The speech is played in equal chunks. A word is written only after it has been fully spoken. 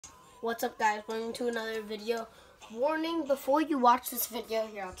What's up, guys? Welcome to another video. Warning, before you watch this video,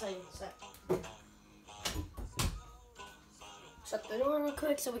 here, I'll tell you in a sec. Shut the door real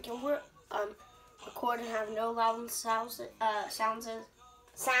quick so we can record and have no loud sounds.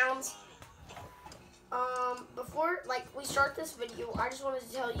 Before we start this video, I just wanted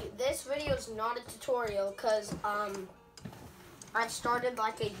to tell you this video is not a tutorial because I started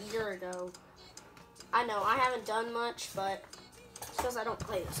like a year ago. I know I haven't done much, but it's because I don't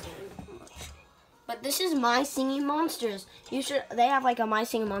play this game much. But this is My Singing Monsters. They have like a My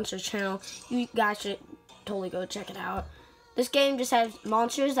Singing Monsters channel. You guys should totally go check it out. This game just has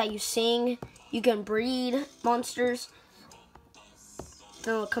monsters that you sing. You can breed monsters.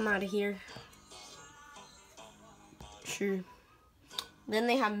 Then they'll come out of here. Sure. Then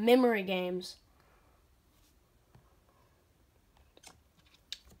they have memory games.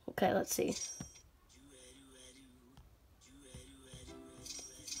 Okay, let's see.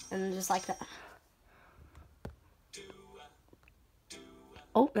 And just like that.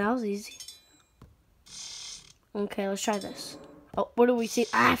 Oh, that was easy. Okay, let's try this. Oh, what do we see?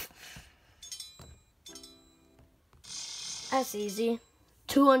 Ah! That's easy.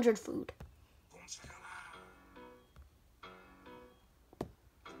 200 food.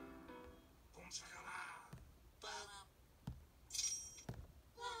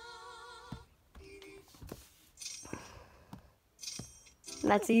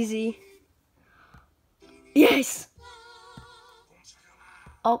 That's easy. Yes!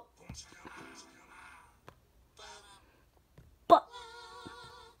 Oh. But.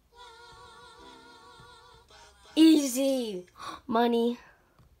 Easy. Money.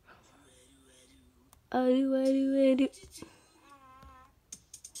 I do.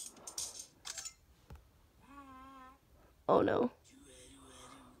 Oh no.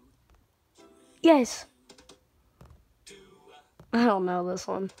 Yes. I don't know this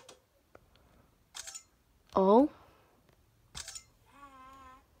one. Oh.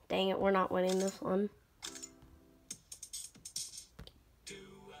 Dang it, we're not winning this one.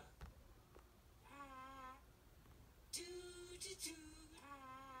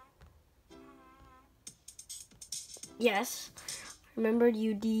 Yes. Remembered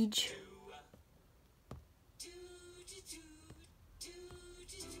you, Deej.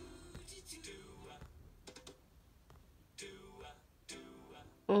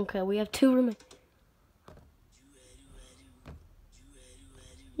 Okay, we have 2 remaining.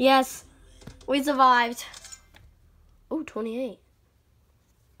 Yes, we survived. Oh, 28.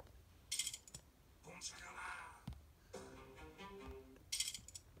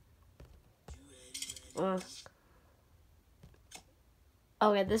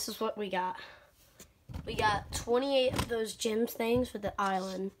 Okay, this is what we got. We got 28 of those gems things for the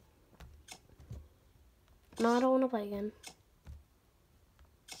island. No, I don't want to play again.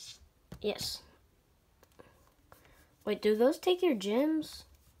 Yes. Wait, do those take your gems?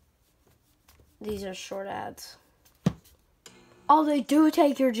 These are short ads. Oh, they do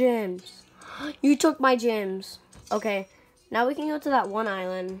take your gems. You took my gems. Okay, now we can go to that one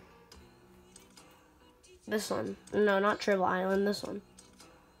island. This one. No, not Triple Island, this one.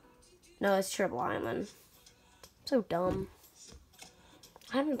 No, it's Triple Island. So dumb.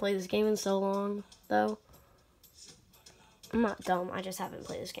 I haven't played this game in so long, though. I'm not dumb, I just haven't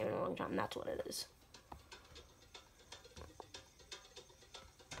played this game in a long time. That's what it is.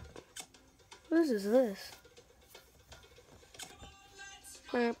 What is this?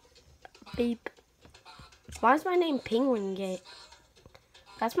 Beep. Why is my name Penguin Gate?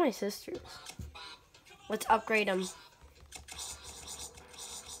 That's my sister's. Let's upgrade them.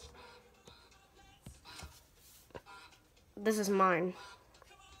 This is mine.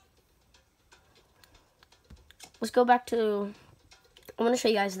 Let's go back to... I'm going to show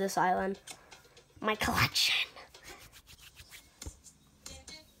you guys this island. My collection.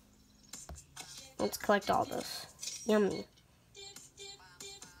 Let's collect all this. Yummy.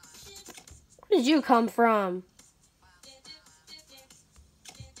 Where did you come from?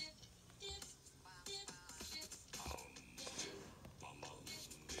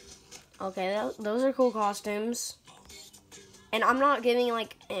 Okay, those are cool costumes. And I'm not giving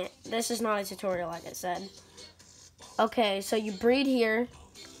this is not a tutorial like I said. Okay, so you breed here.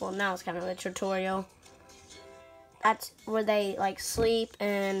 Well, now it's kind of a tutorial. That's where they sleep,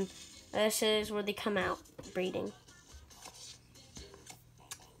 and this is where they come out breeding.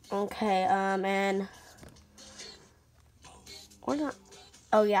 Okay, and or not.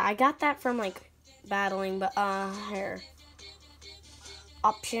 Oh yeah, I got that from battling, but here.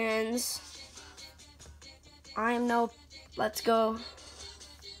 Options. Let's go.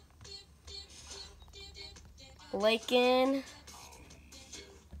 Lakin.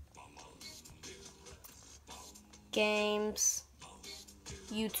 Games.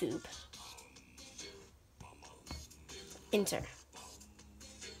 YouTube. Enter.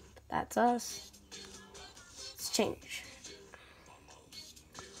 That's us. Let's change.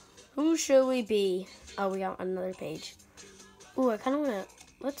 Who should we be? Oh, we got another page. Ooh, I kind of want to...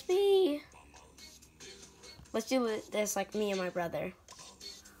 Let's do this like me and my brother.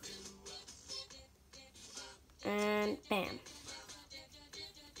 And bam.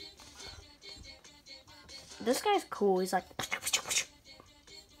 This guy's cool. He's like...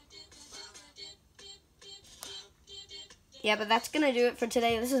 Yeah, but that's going to do it for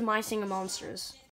today. This is My Singing Monsters.